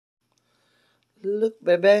Look,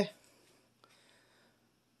 baby.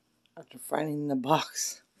 After finding the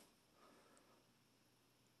box.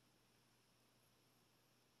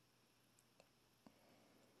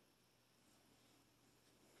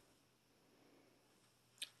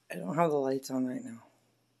 I don't have the lights on right now.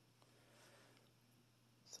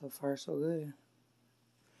 So far, so good.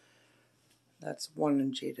 That's one of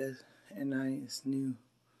Jada and I's new.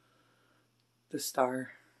 The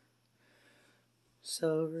star.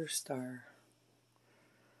 Silver star.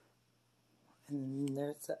 And then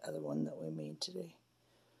there's the other one that we made today.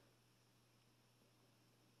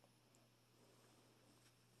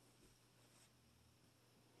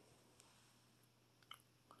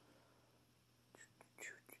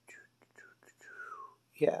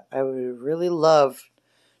 Yeah, I would really love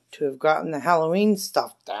to have gotten the Halloween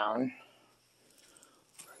stuff down.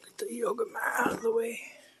 Get the yoga mat out of the way.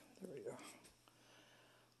 There we go.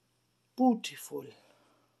 Beautiful.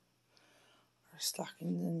 Our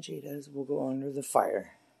stockings and Jada's will go under the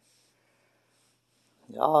fire.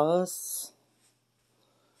 Yes.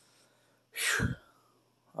 Whew.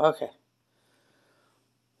 Okay.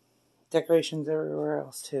 Decorations everywhere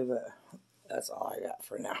else too, but that's all I got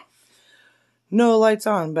for now. No lights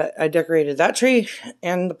on, but I decorated that tree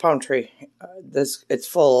and the palm tree. It's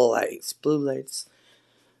full of lights, blue lights.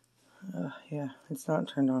 Yeah, it's not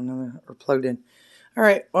turned on or plugged in. All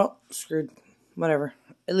right, well, screwed. Whatever.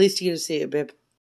 At least you get to see it, babe.